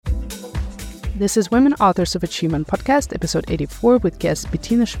This is Women Authors of Achievement podcast, episode 84, with guest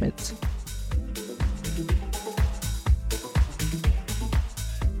Bettine Schmitz.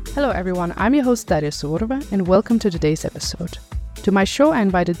 Hello everyone, I'm your host Daria Suvorova, and welcome to today's episode. To my show, I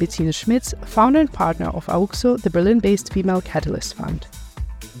invited Bettine Schmitz, founder and partner of AUXO, the Berlin-based female catalyst fund.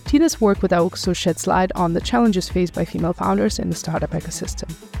 Tina's work with AUXO sheds light on the challenges faced by female founders in the startup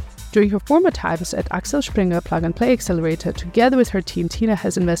ecosystem. During her former times at Axel Springer Plug and Play Accelerator, together with her team, Tina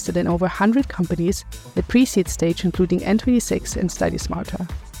has invested in over 100 companies at pre-seed stage, including N26 and Study Smarter.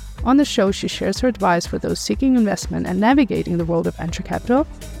 On the show, she shares her advice for those seeking investment and navigating the world of venture capital,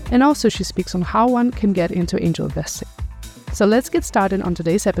 and also she speaks on how one can get into angel investing. So let's get started on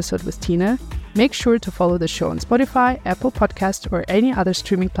today's episode with Tina. Make sure to follow the show on Spotify, Apple Podcasts, or any other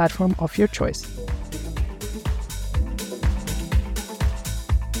streaming platform of your choice.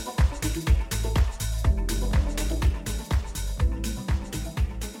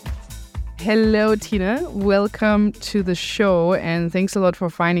 Hello, Tina. Welcome to the show, and thanks a lot for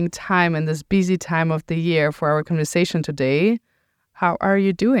finding time in this busy time of the year for our conversation today. How are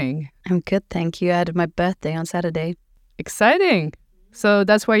you doing? I'm good, thank you. I had my birthday on Saturday. Exciting. So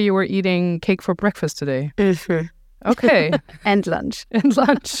that's why you were eating cake for breakfast today? Mm-hmm. Okay. And lunch. And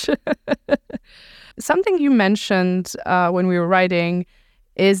lunch. Something you mentioned when we were writing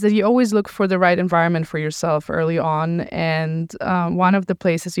is that you always look for the right environment for yourself early on. And one of the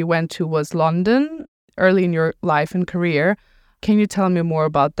places you went to was London early in your life and career. Can you tell me more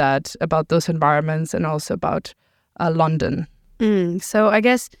about that, about those environments, and also about London? So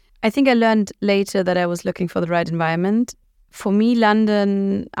I think I learned later that I was looking for the right environment. For me,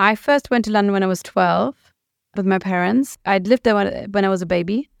 London, I first went to London when I was 12 with my parents. I'd lived there when I was a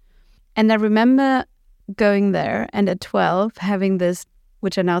baby. And I remember going there and at 12 having this,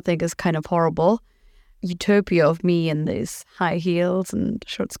 which I now think is kind of horrible, utopia of me in these high heels and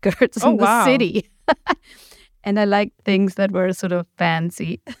short skirts in the city. And I liked things that were sort of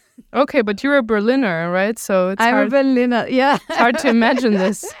fancy. Okay, but you're a Berliner, right? So I'm a Berliner, yeah. It's hard to imagine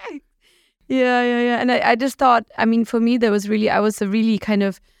this. Yeah. And I just thought, for me, I was a really kind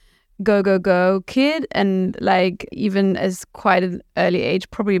of go kid, and like even as quite an early age,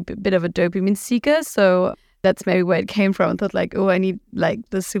 probably a bit of a dopamine seeker. So that's maybe where it came from. I thought like, I need like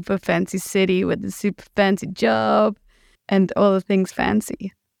the super fancy city with the super fancy job and all the things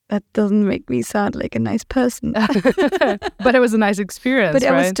fancy. That doesn't make me sound like a nice person. But it was a nice experience, But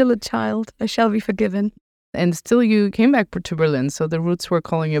right? I was still a child. I shall be forgiven. And still you came back to Berlin, so the roots were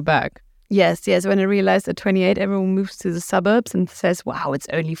calling you back. Yes. When I realized at 28, everyone moves to the suburbs and says, wow, it's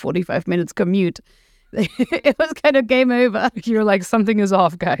only 45 minutes commute. It was kind of game over. You're like, something is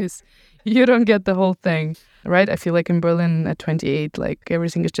off, guys. You don't get the whole thing, right? I feel like in Berlin at 28, like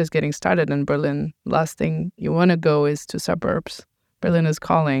everything is just getting started in Berlin. Last thing you want to go is to suburbs. Berlin is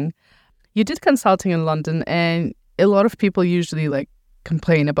calling. You did consulting in London, and a lot of people usually like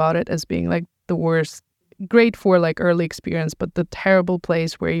complain about it as being like the worst. Great for like early experience, but the terrible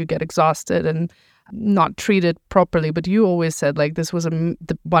place where you get exhausted and not treated properly. But you always said like this was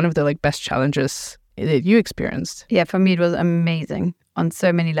one of the like best challenges that you experienced. Yeah, for me it was amazing on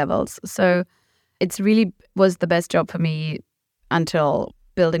so many levels. So it's really was the best job for me until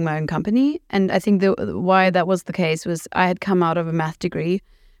building my own company. And I think why that was the case was I had come out of a math degree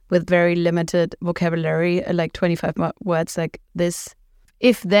with very limited vocabulary, like 25 words like this,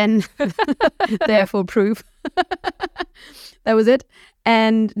 if then, therefore proof. That was it.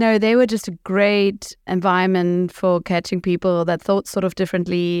 And no, they were just a great environment for catching people that thought sort of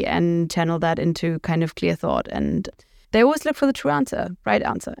differently and channel that into kind of clear thought. And they always look for the true answer, right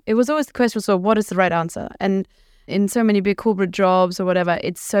answer. It was always the question, so what is the right answer? And in so many big corporate jobs or whatever,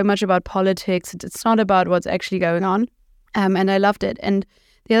 it's so much about politics. It's not about what's actually going on. And I loved it. And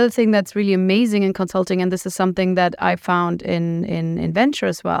the other thing that's really amazing in consulting, and this is something that I found in venture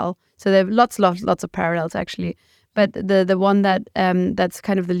as well. So there are lots of parallels actually. But the one that that's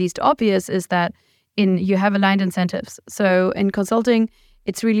kind of the least obvious is that you have aligned incentives. So in consulting,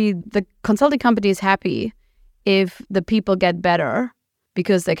 it's really the consulting company is happy if the people get better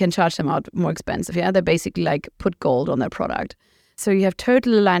because they can charge them out more expensive. Yeah, they basically like put gold on their product. So you have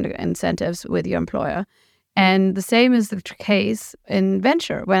total aligned incentives with your employer. And the same is the case in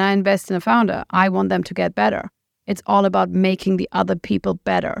venture. When I invest in a founder, I want them to get better. It's all about making the other people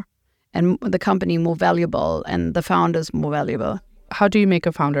better and the company more valuable and the founders more valuable. How do you make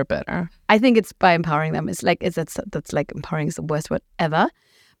a founder better? I think it's by empowering them. That's like empowering is the worst word ever.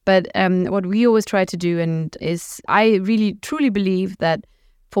 But what we always try to do is I really truly believe that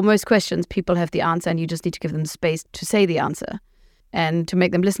for most questions, people have the answer and you just need to give them the space to say the answer and to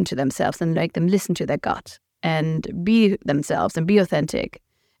make them listen to themselves and make them listen to their gut and be themselves and be authentic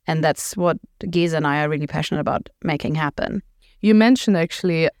And that's what Geza and I are really passionate about making happen. You mentioned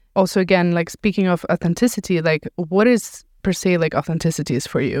actually also, again, like speaking of authenticity, like what is per se like authenticity is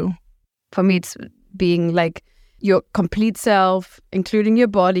for you? For me, it's being like your complete self, including your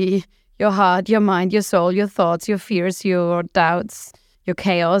body, your heart, your mind, your soul, your thoughts, your fears, your doubts, your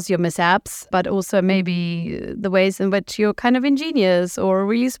chaos, your mishaps, but also maybe the ways in which you're kind of ingenious or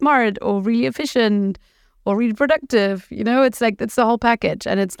really smart or really efficient or really productive. You know, it's like, it's the whole package,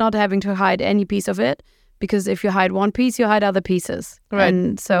 and it's not having to hide any piece of it, because if you hide one piece, you hide other pieces. Right.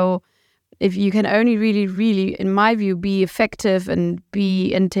 And so if you can only really, really, in my view, be effective and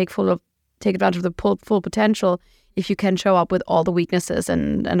take advantage of the full potential if you can show up with all the weaknesses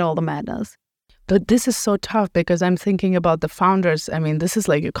and all the madness. But this is so tough, because I'm thinking about the founders. I mean, this is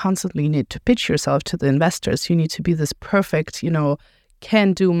like you constantly need to pitch yourself to the investors. You need to be this perfect,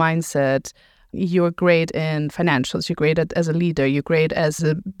 can-do mindset. You're great in financials. You're great as a leader. You're great as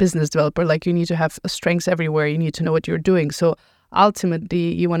a business developer. Like, you need to have strengths everywhere. You need to know what you're doing. So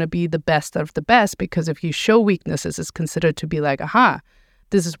ultimately, you want to be the best of the best, because if you show weaknesses, it's considered to be like, aha,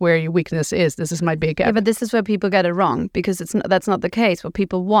 this is where your weakness is. This is my big gap. Yeah, but this is where people get it wrong, because that's not the case. What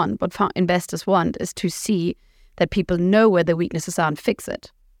people want, investors want, is to see that people know where the weaknesses are and fix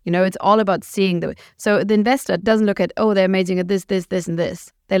it. It's all about seeing so the investor doesn't look at, oh, they're amazing at this, and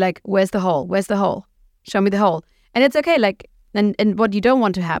this. They're like, where's the hole? Where's the hole? Show me the hole. And it's okay. Like, and what you don't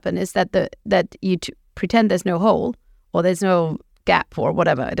want to happen is that you pretend there's no hole or there's no gap or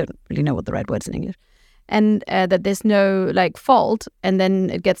whatever. I don't really know what the right word is in English. And that there's no fault, and then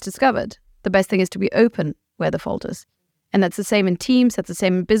it gets discovered. The best thing is to be open where the fault is. And that's the same in teams, that's the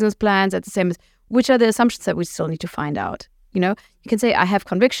same in business plans, that's the same as which are the assumptions that we still need to find out. You can say, I have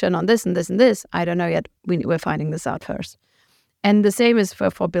conviction on this and this and this. I don't know yet. We're finding this out first. And the same is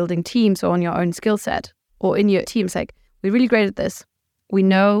for building teams or on your own skill set or in your teams. Like, we're really great at this. We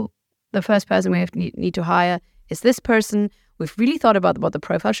know the first person we need to hire is this person. We've really thought about what the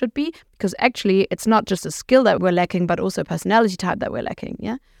profile should be, because actually it's not just a skill that we're lacking, but also a personality type that we're lacking.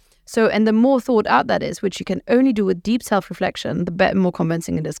 Yeah. So, and the more thought out that is, which you can only do with deep self-reflection, the more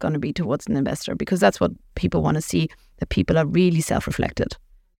convincing it is going to be towards an investor, because that's what people want to see, that people are really self-reflected.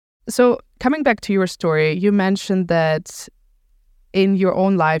 So coming back to your story, you mentioned that in your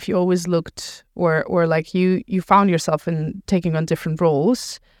own life, you always looked or like you found yourself in taking on different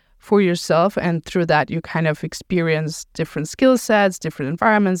roles for yourself. And through that, you kind of experienced different skill sets, different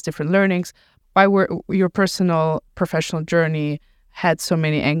environments, different learnings. Why were your personal professional journey had so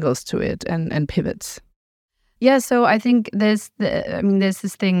many angles to it and pivots? Yeah, so I think there's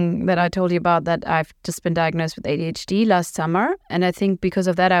this thing that I told you about, that I've just been diagnosed with ADHD last summer. And I think because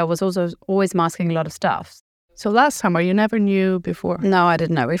of that, I was also always masking a lot of stuff. So last summer, you never knew before? No, I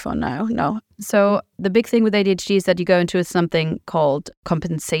didn't know before, no. So the big thing with ADHD is that you go into something called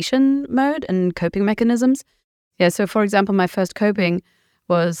compensation mode and coping mechanisms. Yeah, so for example, my first coping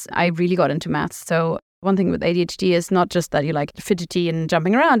was I really got into maths. So one thing with ADHD is not just that you're like fidgety and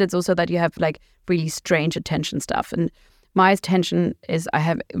jumping around, it's also that you have like really strange attention stuff. And my attention is I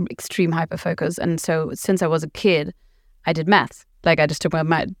have extreme hyperfocus. And so since I was a kid, I did maths. Like, I just took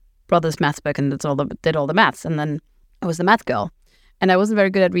my brother's maths book and did all the maths. And then I was the math girl. And I wasn't very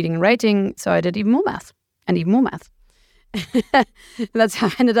good at reading and writing, so I did even more math and even more math. That's how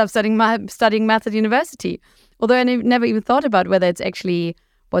I ended up studying math at university. Although I never even thought about whether it's actually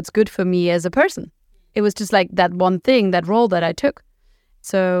what's good for me as a person. It was just like that one thing, that role that I took.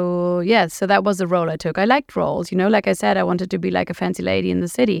 So yeah, so that was the role I took. I liked roles, like I said, I wanted to be like a fancy lady in the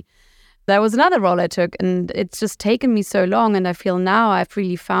city. That was another role I took, and it's just taken me so long, and I feel now I've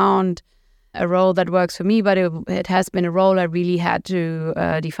really found a role that works for me, but it has been a role I really had to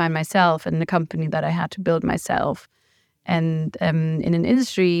define myself, and a company that I had to build myself, and in an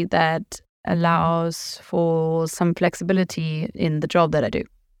industry that allows for some flexibility in the job that I do.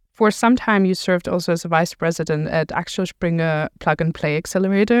 For some time, you served also as a vice president at Axel Springer Plug and Play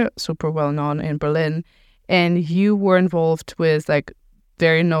Accelerator, super well known in Berlin. And you were involved with like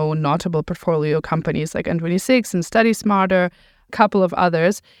very notable portfolio companies like N26 and Study Smarter, a couple of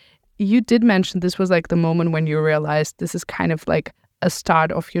others. You did mention this was like the moment when you realized this is kind of like a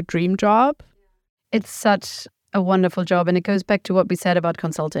start of your dream job. It's such a wonderful job. And it goes back to what we said about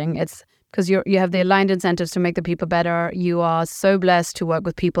consulting. It's because you have the aligned incentives to make the people better. You are so blessed to work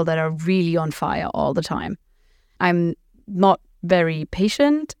with people that are really on fire all the time. I'm not very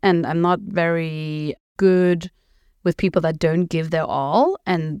patient, and I'm not very good with people that don't give their all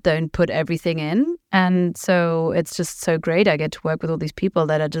and don't put everything in. And so it's just so great. I get to work with all these people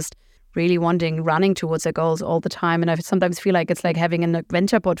that are just really running towards their goals all the time. And I sometimes feel like it's like having an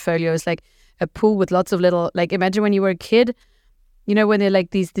adventure portfolio. It's like a pool with lots of little, like, imagine when you were a kid, You know, when they're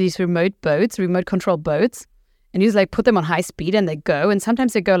like these remote control boats, and you just like put them on high speed and they go, and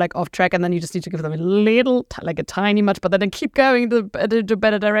sometimes they go like off track, and then you just need to give them a little, like a tiny much, but then they keep going to a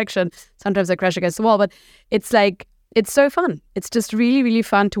better direction. Sometimes they crash against the wall, but it's like, it's so fun. It's just really, really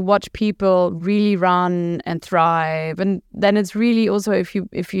fun to watch people really run and thrive. And then it's really also,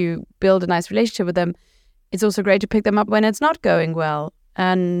 if you build a nice relationship with them, it's also great to pick them up when it's not going well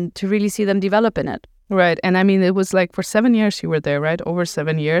and to really see them develop in it. Right. And I mean, it was like for 7 years you were there, right? Over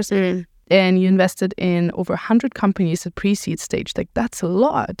 7 years. Mm. And you invested in over 100 companies at pre-seed stage. Like, that's a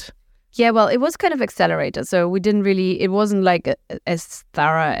lot. Yeah, well, it was kind of accelerator. So we didn't really, it wasn't like as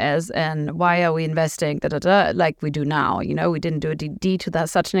thorough as, and why are we investing, like we do now. You know, we didn't do a DD to that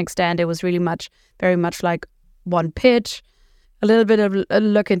such an extent. It was really very much like one pitch, a little bit of a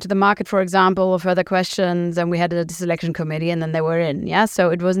look into the market, for example, or further questions. And we had a selection committee, and then they were in. Yeah,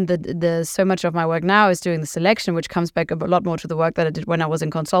 so it wasn't the so much of my work now is doing the selection, which comes back a lot more to the work that I did when I was in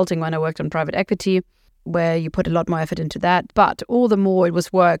consulting, when I worked on private equity, where you put a lot more effort into that. But all the more it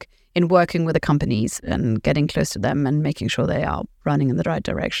was work in working with the companies and getting close to them and making sure they are running in the right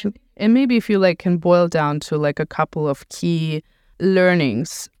direction. And maybe if you like can boil down to like a couple of key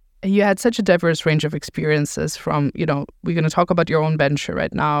learnings. You had such a diverse range of experiences from, you know, we're going to talk about your own venture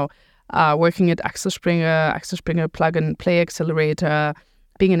right now, working at Axel Springer Plug and Play Accelerator,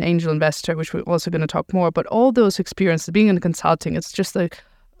 being an angel investor, which we're also going to talk more, but all those experiences, being in consulting, it's just a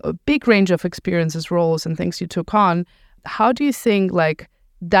big range of experiences, roles and things you took on. How do you think like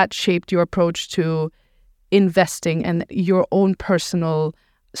that shaped your approach to investing and your own personal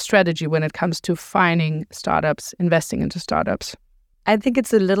strategy when it comes to finding startups, investing into startups? I think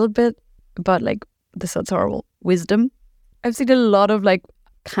it's a little bit about like, this sounds horrible, wisdom. I've seen a lot of like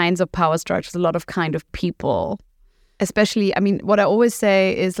kinds of power structures, a lot of kind of people. Especially, I mean, what I always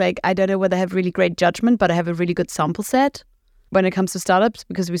say is like, I don't know whether I have really great judgment, but I have a really good sample set when it comes to startups,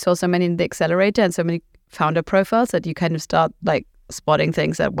 because we saw so many in the accelerator and so many founder profiles that you kind of start like spotting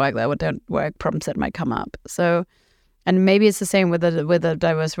things that work, that don't work, problems that might come up. So, and maybe it's the same with a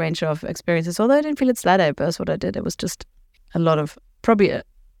diverse range of experiences. Although I didn't feel it's that diverse what I did. It was just a lot of, probably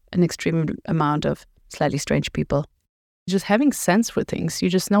an extreme amount of slightly strange people. Just having sense for things. You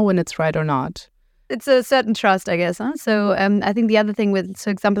just know when it's right or not. It's a certain trust, I guess. Huh? So I think the other thing with, for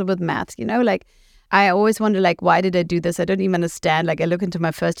example, with math, you know, like I always wonder, like, why did I do this? I don't even understand. Like, I look into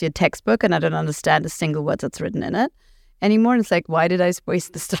my first year textbook and I don't understand a single word that's written in it anymore. And it's like, why did I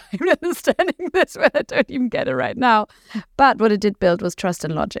waste this time understanding this when I don't even get it right now? But what it did build was trust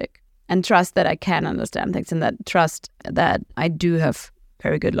and logic, and trust that I can understand things, and that trust that I do have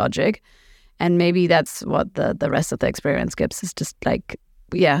very good logic. And maybe that's what the rest of the experience gives, is just like,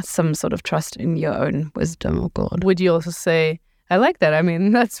 yeah, some sort of trust in your own wisdom. Oh God. Would you also say, I like that. I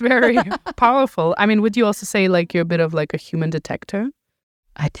mean, that's very powerful. I mean, would you also say like you're a bit of like a human detector?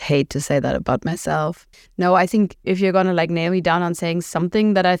 I'd hate to say that about myself. No, I think if you're going to like nail me down on saying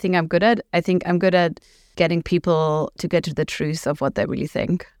something that I think I'm good at, I think I'm good at getting people to get to the truth of what they really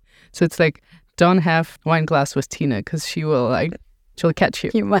think. So it's like, don't have wine glass with Tina, because she'll catch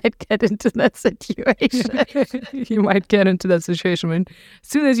you. You might get into that situation. You might get into that situation when as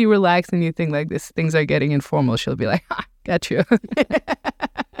soon as you relax and you think like this, things are getting informal, she'll be like, got you.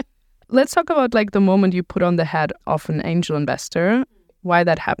 Let's talk about like the moment you put on the hat of an angel investor, why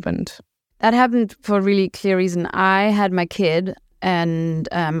that happened. That happened for a really clear reason. I had my kid and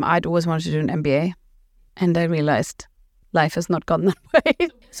I'd always wanted to do an MBA, and I realized life has not gone that way.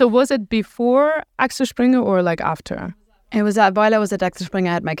 So was it before Axel Springer or like after? It was while I was at Axel Springer,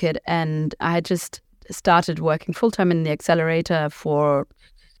 I had my kid, and I had just started working full-time in the accelerator for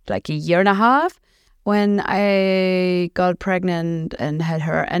like a year and a half when I got pregnant and had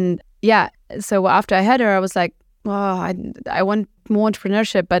her. And yeah, so after I had her, I was like, well, I want more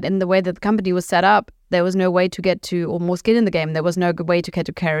entrepreneurship, but in the way that the company was set up, there was no way to get to or more skin in the game. There was no good way to get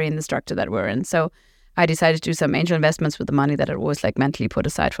to carry in the structure that we're in. So I decided to do some angel investments with the money that I always like mentally put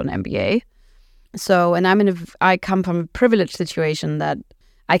aside for an MBA. So, and I come from a privileged situation that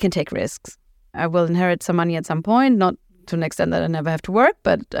I can take risks. I will inherit some money at some point, not to an extent that I never have to work,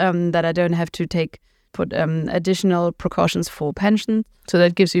 but that I don't have to put additional precautions for pension. So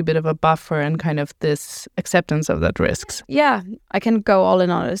that gives you a bit of a buffer and kind of this acceptance of that risks. Yeah, I can go all in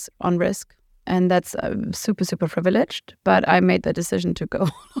on risk. And that's super, super privileged. But I made the decision to go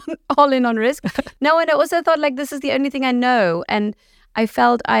all in on risk. No, and I also thought like, this is the only thing I know. And I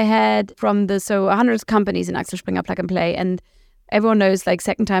felt I had from 100 companies in Axel Springer Plug and Play, and everyone knows like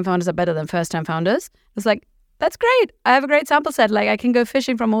second-time founders are better than first-time founders. It's like, that's great. I have a great sample set. Like I can go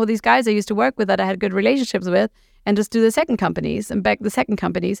fishing from all these guys I used to work with that I had good relationships with and just do the second companies and back the second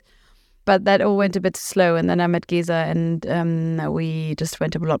companies. But that all went a bit slow. And then I met Geza, and we just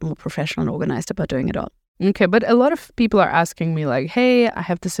went a lot more professional and organized about doing it all. Okay, but a lot of people are asking me like, hey, I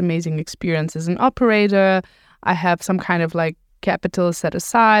have this amazing experience as an operator. I have some kind of like capital set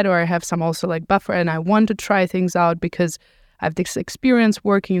aside, or I have some also like buffer, and I want to try things out because I have this experience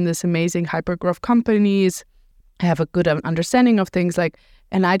working in this amazing hypergrowth companies. I have a good understanding of things like,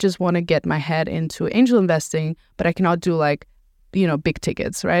 and I just want to get my head into angel investing, but I cannot do like, big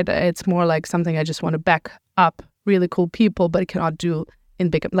tickets, right? It's more like something I just want to back up really cool people, but I cannot do in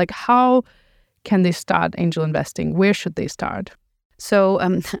big, like how can they start angel investing? Where should they start? So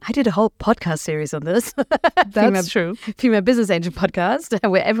I did a whole podcast series on this. That's true. Female Business Angel podcast,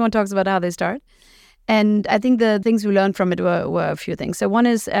 where everyone talks about how they start. And I think the things we learned from it were a few things. So one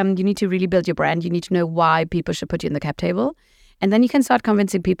is you need to really build your brand. You need to know why people should put you in the cap table. And then you can start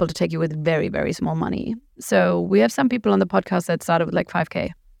convincing people to take you with very, very small money. So we have some people on the podcast that started with like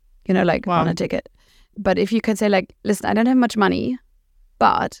 5K, on a ticket. But if you can say like, listen, I don't have much money,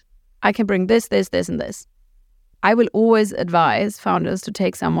 but I can bring this, this, this, and this. I will always advise founders to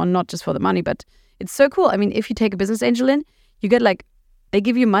take someone, not just for the money, but it's so cool. I mean, if you take a business angel in, you get like, they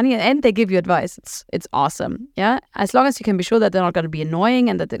give you money and they give you advice. It's awesome. Yeah. As long as you can be sure that they're not going to be annoying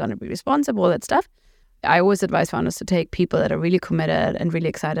and that they're going to be responsible, all that stuff. I always advise founders to take people that are really committed and really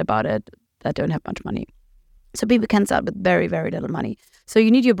excited about it, that don't have much money. So people can start with very, very little money. So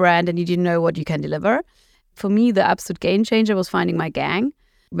you need your brand and you need to know what you can deliver. For me, the absolute game changer was finding my gang.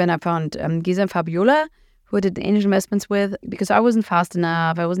 When I found Geza and Fabiola, who I did the angel investments with, because I wasn't fast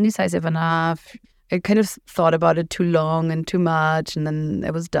enough, I wasn't decisive enough. I kind of thought about it too long and too much, and then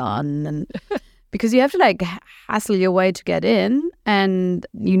it was done. And because you have to like hassle your way to get in, and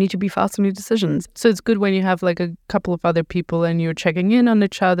you need to be fast on your decisions. So it's good when you have like a couple of other people and you're checking in on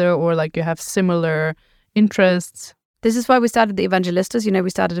each other, or like you have similar interests. This is why we started the Evangelistas. We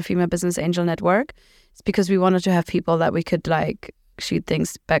started a female business angel network. It's because we wanted to have people that we could like shoot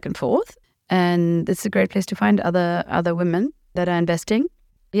things back and forth. And it's a great place to find other women that are investing.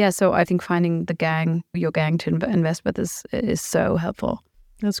 Yeah, so I think finding your gang to invest with is so helpful.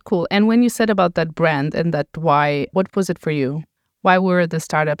 That's cool. And when you said about that brand and that why, what was it for you? Why were the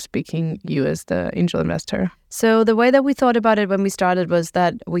startups picking you as the angel investor? So the way that we thought about it when we started was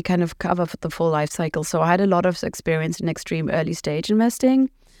that we kind of cover the full life cycle. So I had a lot of experience in extreme early stage investing.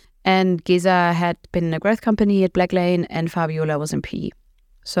 And Geza had been in a growth company at Black Lane, and Fabiola was in PE.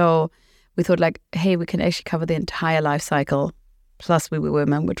 So we thought like, hey, we can actually cover the entire life cycle. Plus we were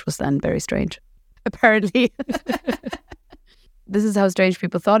women, which was then very strange, apparently. This is how strange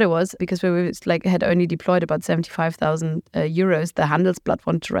people thought it was, because we were like had only deployed about 75,000 euros. The Handelsblatt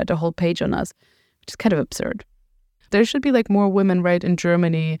wanted to write a whole page on us, which is kind of absurd. There should be like more women, right, in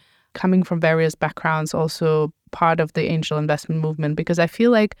Germany, coming from various backgrounds, also part of the angel investment movement, because I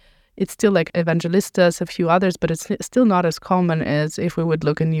feel like it's still like Evangelistas, a few others, but it's still not as common as if we would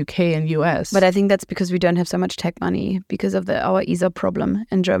look in UK and US. But I think that's because we don't have so much tech money because of our ESOP problem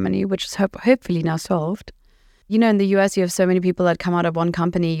in Germany, which is hopefully now solved. In the US, you have so many people that come out of one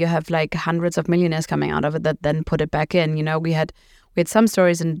company. You have like hundreds of millionaires coming out of it that then put it back in. We had some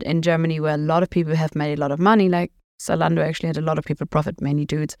stories in Germany where a lot of people have made a lot of money. Like Zalando actually had a lot of people profit, mainly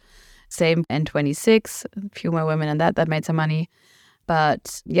dudes. Same N26, a few more women in that made some money.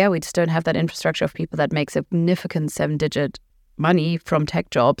 But yeah, we just don't have that infrastructure of people that make significant 7-digit money from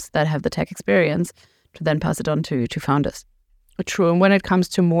tech jobs that have the tech experience to then pass it on to founders. True. And when it comes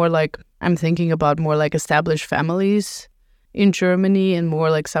to more like, I'm thinking about more like established families in Germany and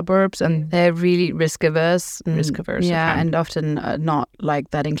more like suburbs, and they're really risk averse. Yeah, okay. And often not like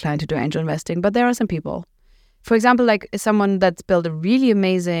that inclined to do angel investing. But there are some people. For example, like someone that's built a really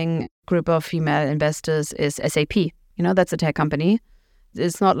amazing group of female investors is SAP. That's a tech company.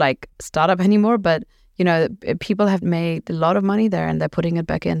 It's not like startup anymore, but people have made a lot of money there and they're putting it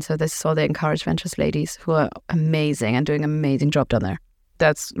back in. So they encourage Ventures ladies who are amazing and doing an amazing job down there.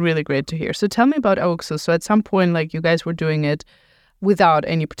 That's really great to hear. So tell me about AUXO. So at some point, like you guys were doing it without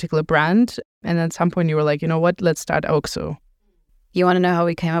any particular brand. And at some point you were like, you know what, let's start AUXO. You want to know how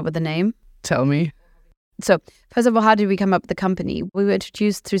we came up with the name? Tell me. So first of all, how did we come up with the company? We were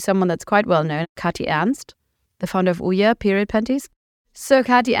introduced through someone that's quite well known, Kathi Ernst, the founder of Ouya period panties. So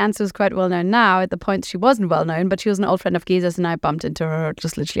Kathi Ernst was quite well known now. At the point, she wasn't well known, but she was an old friend of Geza's, and I bumped into her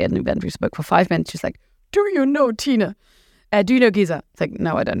just literally at an event. We spoke for 5 minutes. She's like, "Do you know Tina? Do you know Geza?" It's like,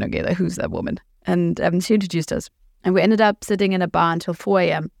 "No, I don't know Geza. Who's that woman?" And she introduced us, and we ended up sitting in a bar until 4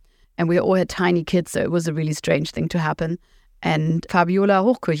 a.m. And we all had tiny kids, so it was a really strange thing to happen. And Fabiola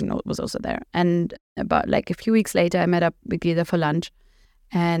Hochkirchen was also there. And about like a few weeks later, I met up with Geza for lunch.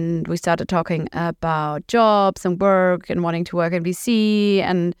 And we started talking about jobs and work and wanting to work in VC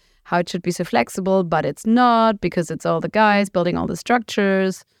and how it should be so flexible, but it's not because it's all the guys building all the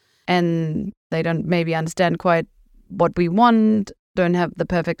structures and they don't maybe understand quite what we want, don't have the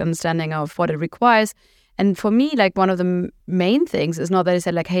perfect understanding of what it requires. And for me, like one of the main things is not that I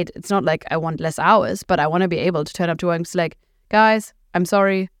said like, hey, it's not like I want less hours, but I want to be able to turn up to work and just like, guys, I'm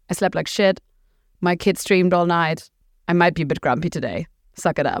sorry, I slept like shit. My kid streamed all night. I might be a bit grumpy today.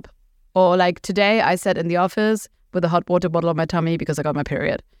 Suck it up. Or like today I sat in the office with a hot water bottle on my tummy because I got my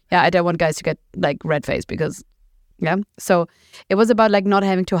period. Yeah, I don't want guys to get like red face because, yeah. So it was about like not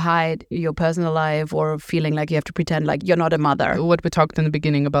having to hide your personal life or feeling like you have to pretend like you're not a mother. What we talked in the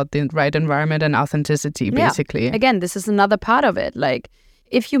beginning about the right environment and authenticity, basically. Yeah. Again, this is another part of it. Like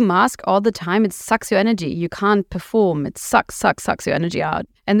if you mask all the time, it sucks your energy. You can't perform. It sucks your energy out.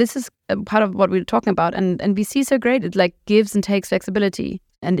 And this is part of what we were talking about. And VC is so great. It like gives and takes flexibility.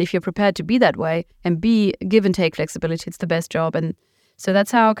 And if you're prepared to be that way and be give and take flexibility, it's the best job. And so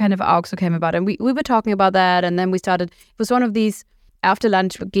that's how kind of AUXO came about. And we were talking about that. And then we started, it was one of these, after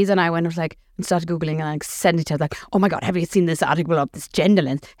lunch, Giza and I went and started Googling and like sent each other like, oh my God, have you seen this article of this gender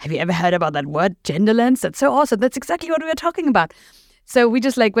lens? Have you ever heard about that word, gender lens? That's so awesome. That's exactly what we were talking about. So we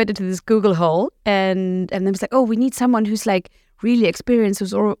just like went into this Google hole and then it was like, oh, we need someone who's like really experienced,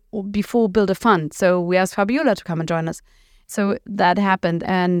 who's or before build a fund. So we asked Fabiola to come and join us. So that happened.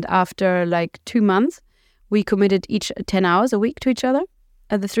 And after like 2 months, we committed each 10 hours a week to each other,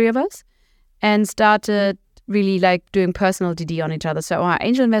 the three of us, and started really like doing personal DD on each other. So our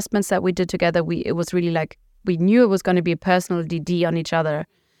angel investments that we did together, it was really like, we knew it was going to be a personal DD on each other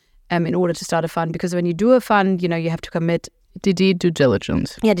in order to start a fund. Because when you do a fund, you have to commit. DD, due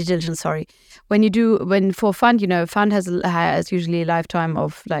diligence. Yeah, due diligence, sorry. When for a fund, a fund has usually a lifetime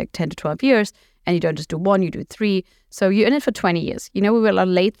of like 10 to 12 years. And you don't just do one, you do 3. So you're in it for 20 years. We were in our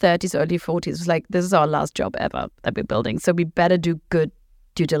late 30s, early 40s. It was like, this is our last job ever that we're building. So we better do good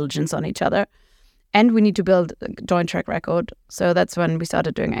due diligence on each other. And we need to build a joint track record. So that's when we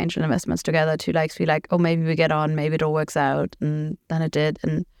started doing angel investments together to like feel like, oh, maybe we get on, maybe it all works out. And then it did.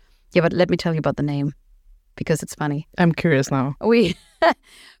 And yeah, but let me tell you about the name because it's funny. I'm curious now. We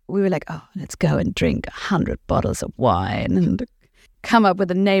were like, oh, let's go and drink 100 bottles of wine and come up with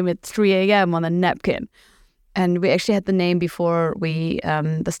a name at 3 a.m. on a napkin. And we actually had the name before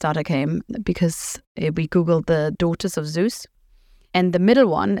the starter came because we Googled the daughters of Zeus. And the middle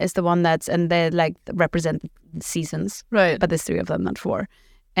one is the one and they like represent the seasons. Right. But there's 3 of them, not 4.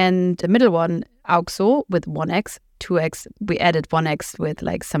 And the middle one, AUXO with 1X, 2X, we added 1X with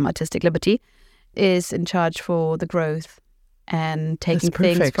like some artistic liberty, is in charge for the growth and taking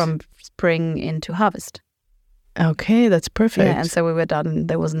things from spring into harvest. Okay, that's perfect. Yeah, and so we were done.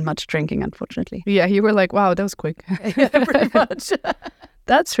 There wasn't much drinking, unfortunately. Yeah, you were like, wow, that was quick. Yeah, pretty much.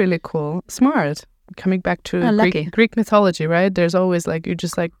 That's really cool. Smart. Coming back to Greek mythology, right? There's always like, you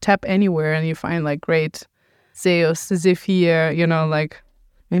just like tap anywhere and you find like great Zeus, Zephyr, like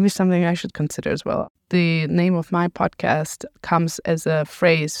maybe something I should consider as well. The name of my podcast comes as a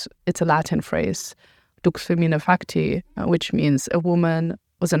phrase. It's a Latin phrase, Dux Femina Facti, which means a woman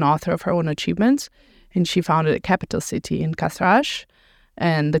was an author of her own achievements. And she founded a capital city in Carthage,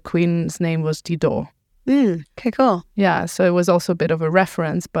 and the queen's name was Dido. Okay, cool. Yeah, so it was also a bit of a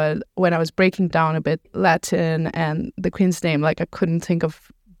reference, but when I was breaking down a bit Latin and the queen's name, like I couldn't think of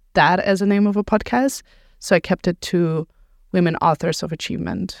that as a name of a podcast, so I kept it to women authors of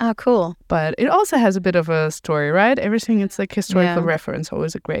achievement. Oh, cool. But it also has a bit of a story, right? Everything, it's like historical reference,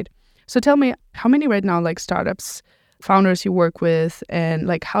 always a great. So tell me, how many right now like startups, founders you work with, and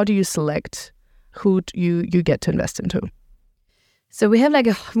like how do you select who you get to invest into? So we have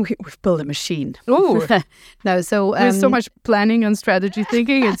we've built a machine. Oh, no. So there's so much planning and strategy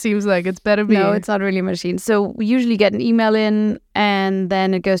thinking. It seems like it's better be. No, it's not really a machine. So we usually get an email in, and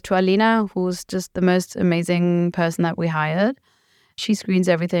then it goes to Alina, who's just the most amazing person that we hired. She screens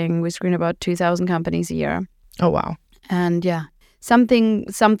everything. We screen about 2,000 companies a year. Oh wow! And yeah, some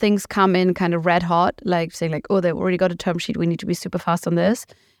things come in kind of red hot, like saying like, oh, they've already got a term sheet. We need to be super fast on this.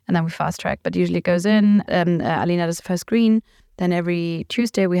 And then we fast track. But usually it goes in, Alina does the first screen. Then every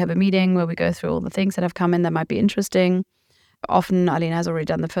Tuesday we have a meeting where we go through all the things that have come in that might be interesting. Often Alina has already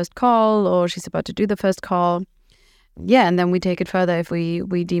done the first call or she's about to do the first call. Yeah, and then we take it further if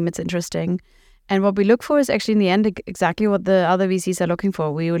we deem it's interesting. And what we look for is actually in the end exactly what the other VCs are looking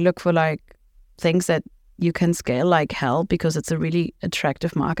for. We would look for like things that you can scale like hell because it's a really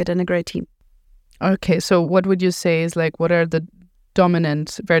attractive market and a great team. Okay, so what would you say is like, what are the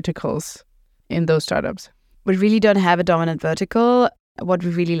dominant verticals in those startups? We really don't have a dominant vertical. What we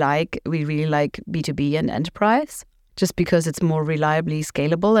really like B2B and enterprise, just because it's more reliably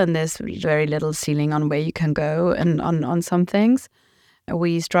scalable and there's very little ceiling on where you can go and on some things.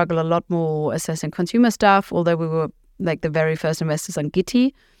 We struggle a lot more assessing consumer stuff, although we were like the very first investors on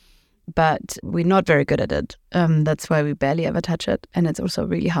Gitti, but we're not very good at it. That's why we barely ever touch it. And it's also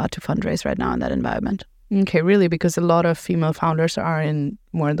really hard to fundraise right now in that environment. Okay, really? Because a lot of female founders are in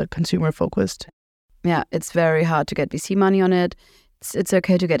more the consumer focused. Yeah, it's very hard to get VC money on it. It's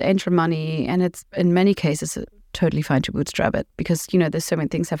okay to get angel money. And it's in many cases totally fine to bootstrap it because, there's so many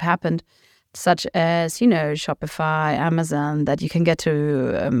things have happened, such as, Shopify, Amazon, that you can get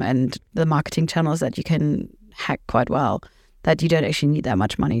to and the marketing channels that you can hack quite well, that you don't actually need that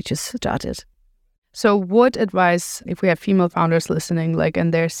much money to start it. So what advice, if we have female founders listening,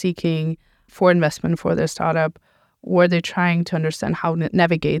 and they're seeking for investment for their startup, or they're trying to understand how to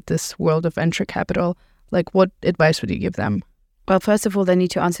navigate this world of venture capital, what advice would you give them? Well, first of all, they need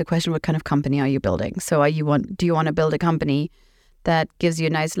to answer the question, what kind of company are you building? So do you want to build a company that gives you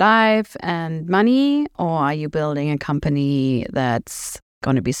a nice life and money, or are you building a company that's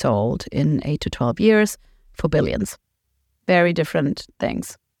going to be sold in 8 to 12 years for billions? Very different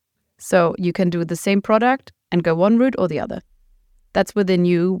things. So you can do the same product and go one route or the other. That's within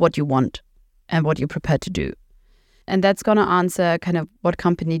you what you want and what you're prepared to do. And that's going to answer kind of what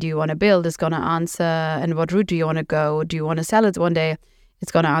company do you want to build, is going to answer and what route do you want to go? Do you want to sell it one day?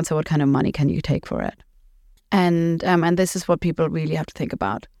 It's going to answer what kind of money can you take for it. And this is what people really have to think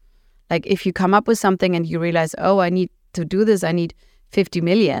about. If you come up with something and you realize, I need to do this, I need 50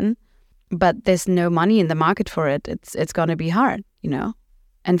 million, but there's no money in the market for it, it's going to be hard,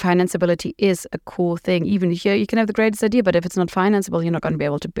 And financeability is a cool thing. Even here, you can have the greatest idea, but if it's not financeable, you're not going to be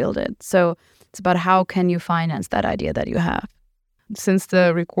able to build it. So it's about how can you finance that idea that you have. Since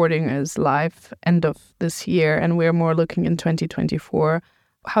the recording is live end of this year and we're more looking in 2024,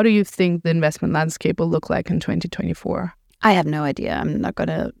 how do you think the investment landscape will look like in 2024? I have no idea. I'm not going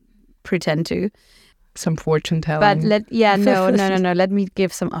to pretend to. Some fortune telling. But no. Let me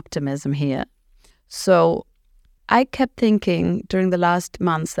give some optimism here. So I kept thinking during the last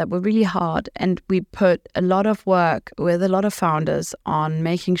months that were really hard, and we put a lot of work with a lot of founders on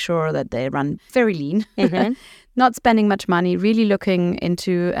making sure that they run very lean, not spending much money, really looking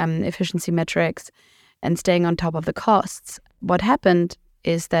into efficiency metrics and staying on top of the costs. What happened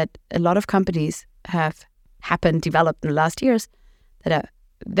is that a lot of companies have developed in the last years that are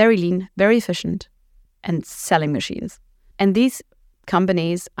very lean, very efficient, and selling machines. And these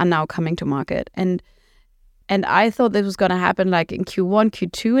companies are now coming to market. And I thought this was going to happen in Q1,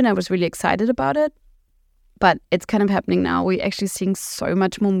 Q2, and I was really excited about it. But it's kind of happening now. We're actually seeing so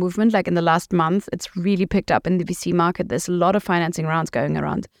much more movement. In the last month, it's really picked up in the VC market. There's a lot of financing rounds going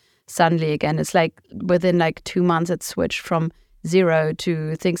around suddenly again. It's within 2 months, it's switched from zero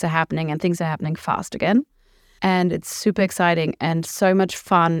to things are happening, and things are happening fast again. And it's super exciting and so much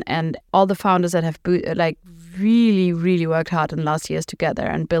fun. And all the founders that have really, really worked hard in the last years together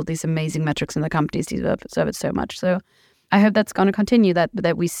and built these amazing metrics in the companies deserve it so much. So I hope that's going to continue,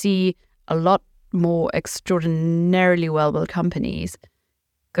 that we see a lot more extraordinarily well-built companies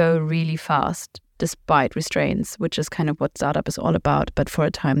go really fast despite restraints, which is kind of what startup is all about. But for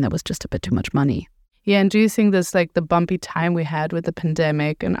a time, there was just a bit too much money. Yeah, and do you think this the bumpy time we had with the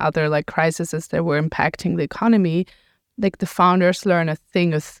pandemic and other crises that were impacting the economy, the founders learn a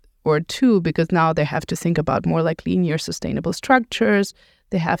thing or two, because now they have to think about more linear, sustainable structures.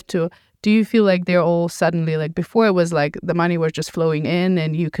 They have to. Do you feel they're all suddenly before it was the money was just flowing in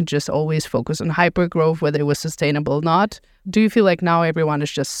and you could just always focus on hyper growth, whether it was sustainable or not? Do you feel now everyone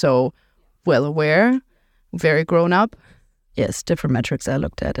is just so well aware, very grown up? Yes, different metrics I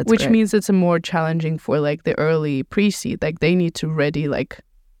looked at. Which means it's a more challenging for the early pre-seed. They need to ready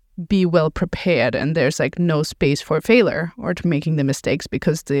be well prepared, and there's no space for failure or to making the mistakes,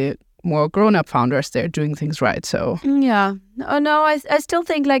 because the more grown-up founders, they're doing things right. So yeah, I still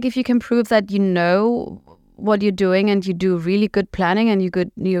think if you can prove that you know what you're doing and you do really good planning and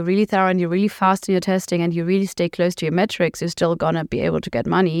you're really thorough and you're really fast in your testing and you really stay close to your metrics, you're still gonna be able to get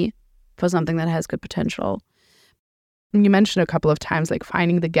money for something that has good potential. You mentioned a couple of times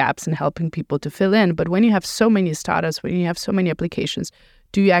finding the gaps and helping people to fill in. But when you have so many startups, when you have so many applications,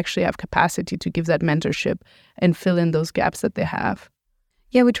 do you actually have capacity to give that mentorship and fill in those gaps that they have?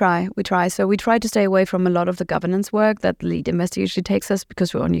 Yeah, we try. So we try to stay away from a lot of the governance work that the lead investor usually takes us,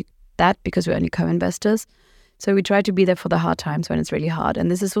 because we're only co-investors. So we try to be there for the hard times when it's really hard.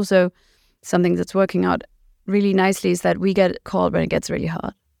 And this is also something that's working out really nicely, is that we get called when it gets really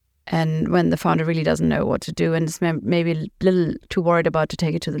hard. And when the founder really doesn't know what to do and is maybe a little too worried about to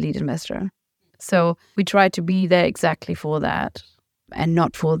take it to the lead investor. So we try to be there exactly for that and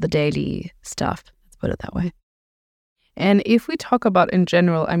not for the daily stuff. Let's put it that way. And if we talk about in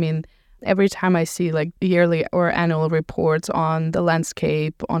general, every time I see like yearly or annual reports on the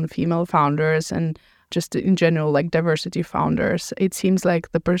landscape, on female founders and just in general, like diversity founders, it seems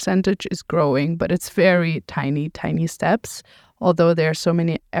like the percentage is growing, but it's very tiny steps. Although there are so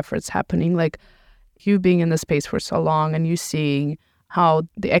many efforts happening, like you being in the space for so long and you seeing how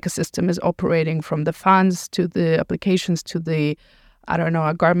the ecosystem is operating from the funds to the applications to the,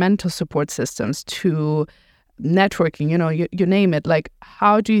 governmental support systems to networking, you name it. Like,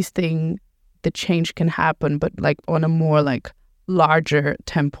 how do you think the change can happen, but like on a more like larger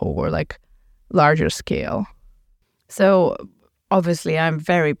tempo or like larger scale? So obviously I'm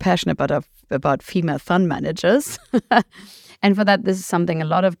very passionate about female fund managers. And for that, this is something a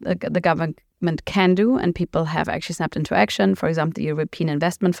lot of the government can do, and people have actually snapped into action. For example, the European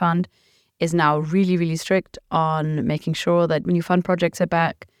Investment Fund is now really, really strict on making sure that when you fund projects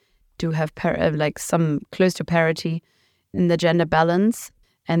back, do have some close to parity in the gender balance.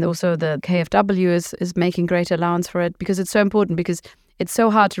 And also the KfW is making great allowance for it, because it's so important, because it's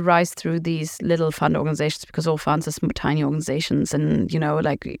so hard to rise through these little fund organizations, because all funds are tiny organizations and,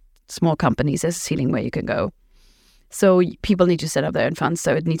 like small companies, there's a ceiling where you can go. So people need to set up their own funds.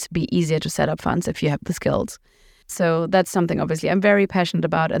 So it needs to be easier to set up funds if you have the skills. So that's something obviously I'm very passionate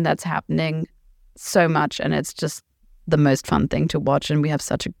about, and that's happening so much. And it's just the most fun thing to watch. And we have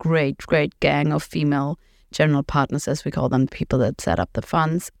such a great gang of female general partners, as we call them, people that set up the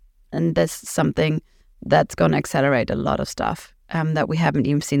funds. And that's something that's going to accelerate a lot of stuff that we haven't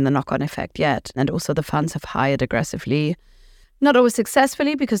even seen the knock-on effect yet. And also the funds have hired aggressively. Not always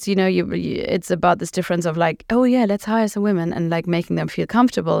successfully, because, it's about this difference of like, oh yeah, let's hire some women, and like making them feel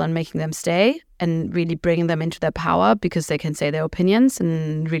comfortable and making them stay and really bringing them into their power, because they can say their opinions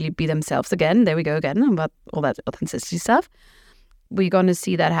and really be themselves again. There we go again about all that authenticity stuff. We're going to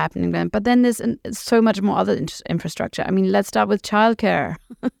see that happening then. But then there's so much more other infrastructure. I mean, let's start with childcare.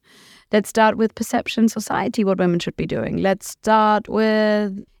 Let's start with perception society, what women should be doing. Let's start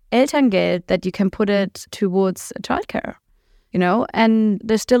with Elterngeld, that you can put it towards childcare. And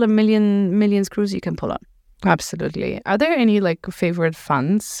there's still a million screws you can pull on. Absolutely. Are there any like favorite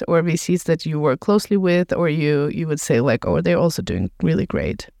funds or VCs that you work closely with, or you would say like, oh, they're also doing really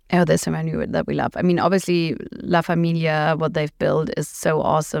great? Oh, there's so many that we love. I mean, obviously, La Familia, what they've built is so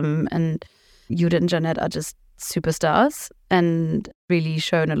awesome. And Judith and Jeanette are just superstars and really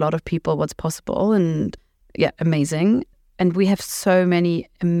shown a lot of people what's possible. And yeah, amazing. And we have so many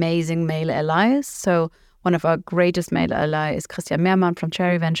amazing male allies. So one of our greatest male allies is Christian Mehrmann from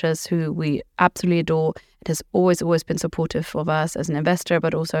Cherry Ventures, who we absolutely adore. It has always been supportive of us as an investor,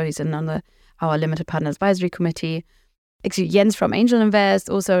 but also he's on our limited partner advisory committee. Actually, Jens from Angel Invest,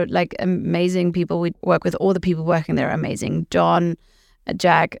 also like amazing people. We work with all the people working there, amazing. John,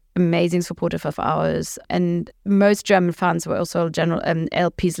 Jack, amazing supportive of ours. And most German funds were also general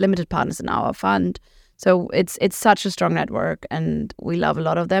LPs, limited partners in our fund. So it's such a strong network, and we love a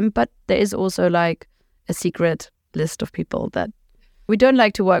lot of them. But there is also like a secret list of people that we don't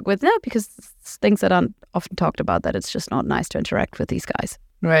like to work with now, because it's things that aren't often talked about, that it's just not nice to interact with these guys.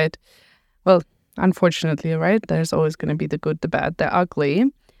 Right. Well, unfortunately, right, there's always going to be the good, the bad, the ugly.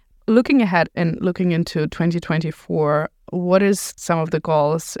 Looking ahead and looking into 2024, what is some of the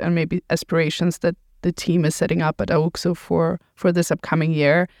goals and maybe aspirations that the team is setting up at AUXO for this upcoming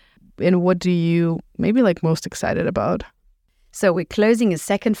year? And what do you maybe like most excited about? So we're closing a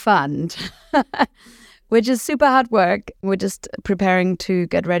second fund, which is super hard work. We're just preparing to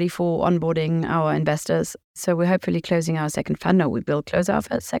get ready for onboarding our investors. So we're hopefully closing our second fund. No, we will close our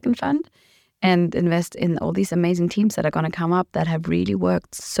second fund and invest in all these amazing teams that are going to come up that have really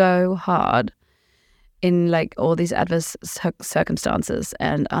worked so hard in like all these adverse circumstances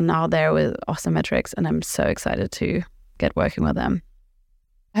and are now there with awesome metrics. And I'm so excited to get working with them.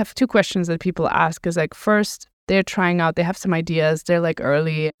 I have two questions that people ask. Is like, first, they're trying out, they have some ideas, they're like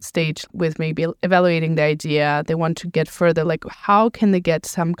early stage with maybe evaluating the idea, they want to get further, like how can they get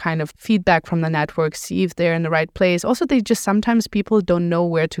some kind of feedback from the network, see if they're in the right place? Also, sometimes people don't know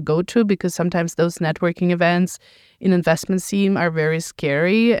where to go to, because sometimes those networking events in investment scene are very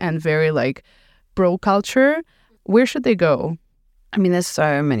scary and very like bro culture. Where should they go? I mean, there's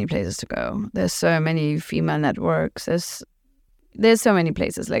so many places to go. There's so many female networks. There's so many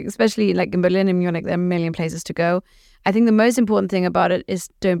places, like especially like in Berlin and Munich, there are a million places to go. I think the most important thing about it is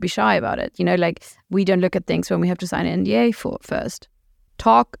don't be shy about it. Like we don't look at things when we have to sign an NDA for first.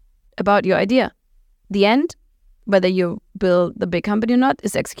 Talk about your idea. The end, whether you build the big company or not,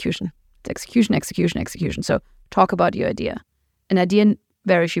 is execution. It's execution, execution, execution. So talk about your idea. An idea,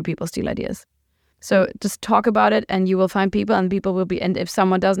 very few people steal ideas. So just talk about it and you will find people, and people will be, and if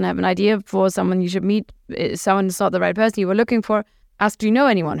someone doesn't have an idea for someone you should meet, if someone is not the right person you were looking for, ask, do you know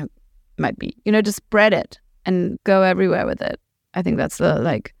anyone who might be. Just spread it and go everywhere with it. I think that's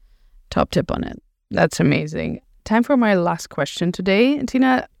the top tip on it. That's amazing. Time for my last question today.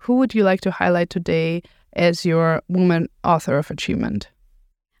 Tina, who would you like to highlight today as your Woman Author of Achievement?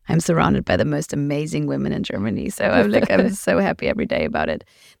 I'm surrounded by the most amazing women in Germany. So I'm so happy every day about it.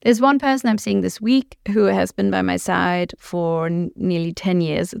 There's one person I'm seeing this week who has been by my side for nearly 10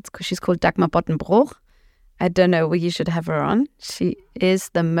 years. She's called Dagmar Bottenbruch. I don't know, you should have her on. She is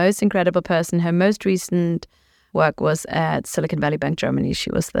the most incredible person. Her most recent work was at Silicon Valley Bank, Germany.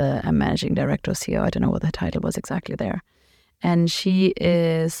 She was the managing director or CEO. I don't know what the title was exactly there. And she's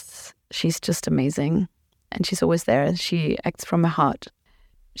just amazing. And she's always there. She acts from her heart.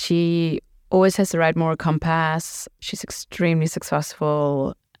 She always has the right moral compass. She's extremely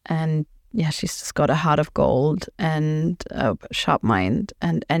successful. And she's just got a heart of gold and a sharp mind.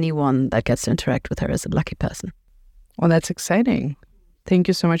 And anyone that gets to interact with her is a lucky person. Well, that's exciting. Thank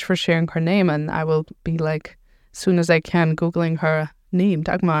you so much for sharing her name. And I will be as soon as I can, Googling her name,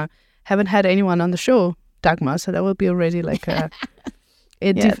 Dagmar. Haven't had anyone on the show, Dagmar, so that will be already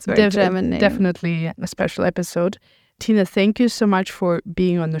it's very German name. Definitely a special episode. Tina, thank you so much for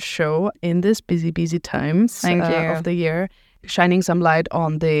being on the show in this busy times of the year, shining some light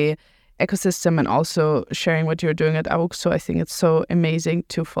on the ecosystem and also sharing what you're doing at AUXO. I think it's so amazing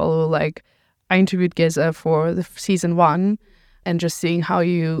to follow. I interviewed Geza for the season 1 and just seeing how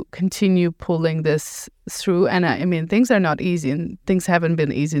you continue pulling this through. And I mean, things are not easy and things haven't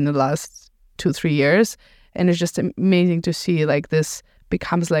been easy in the last 2-3 years. And it's just amazing to see this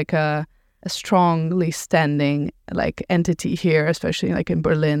becomes a strongly standing entity here, especially in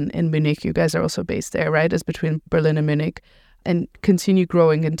Berlin, in Munich. You guys are also based there, right? It's between Berlin and Munich, and continue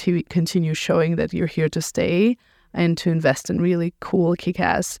growing and continue showing that you're here to stay and to invest in really cool,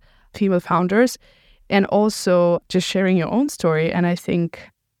 kick-ass female founders, and also just sharing your own story. And I think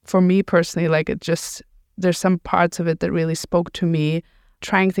for me personally, there's some parts of it that really spoke to me,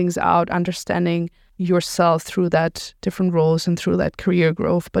 trying things out, understanding yourself through that different roles and through that career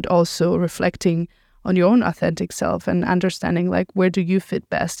growth, but also reflecting on your own authentic self and understanding where do you fit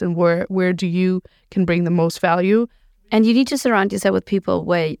best and where do you can bring the most value. And you need to surround yourself with people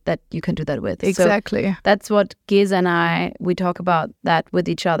that you can do that with. Exactly. So that's what Giz and we talk about that with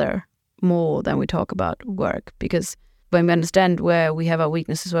each other more than we talk about work, because when we understand where we have our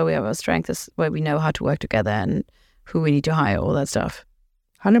weaknesses, where we have our strengths, where we know how to work together and who we need to hire, all that stuff.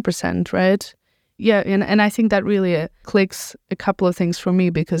 100%, right? Yeah, and I think that really clicks a couple of things for me,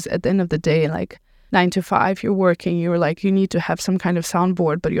 because at the end of the day, 9 to 5, you're working, you're you need to have some kind of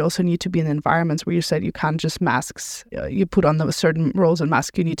soundboard, but you also need to be in environments where you said you can't just masks. You put on those certain roles and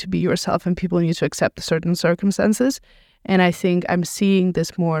masks. You need to be yourself, and people need to accept certain circumstances. And I think I'm seeing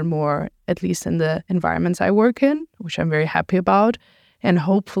this more and more, at least in the environments I work in, which I'm very happy about, and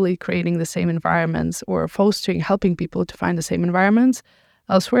hopefully creating the same environments or fostering, helping people to find the same environments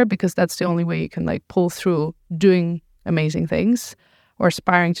elsewhere, because that's the only way you can pull through doing amazing things or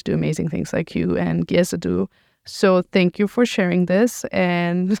aspiring to do amazing things like you and Geza do. So thank you for sharing this.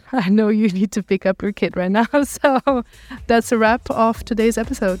 And I know you need to pick up your kid right now. So that's a wrap of today's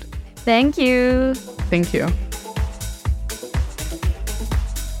episode. Thank you. Thank you.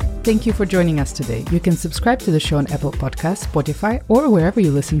 Thank you for joining us today. You can subscribe to the show on Apple Podcasts, Spotify, or wherever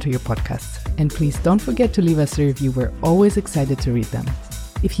you listen to your podcasts. And please don't forget to leave us a review. We're always excited to read them.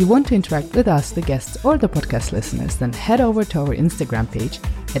 If you want to interact with us, the guests, or the podcast listeners, then head over to our Instagram page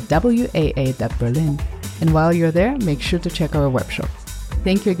at WAA.Berlin. And while you're there, make sure to check our webshop.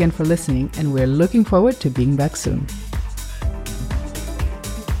 Thank you again for listening, and we're looking forward to being back soon.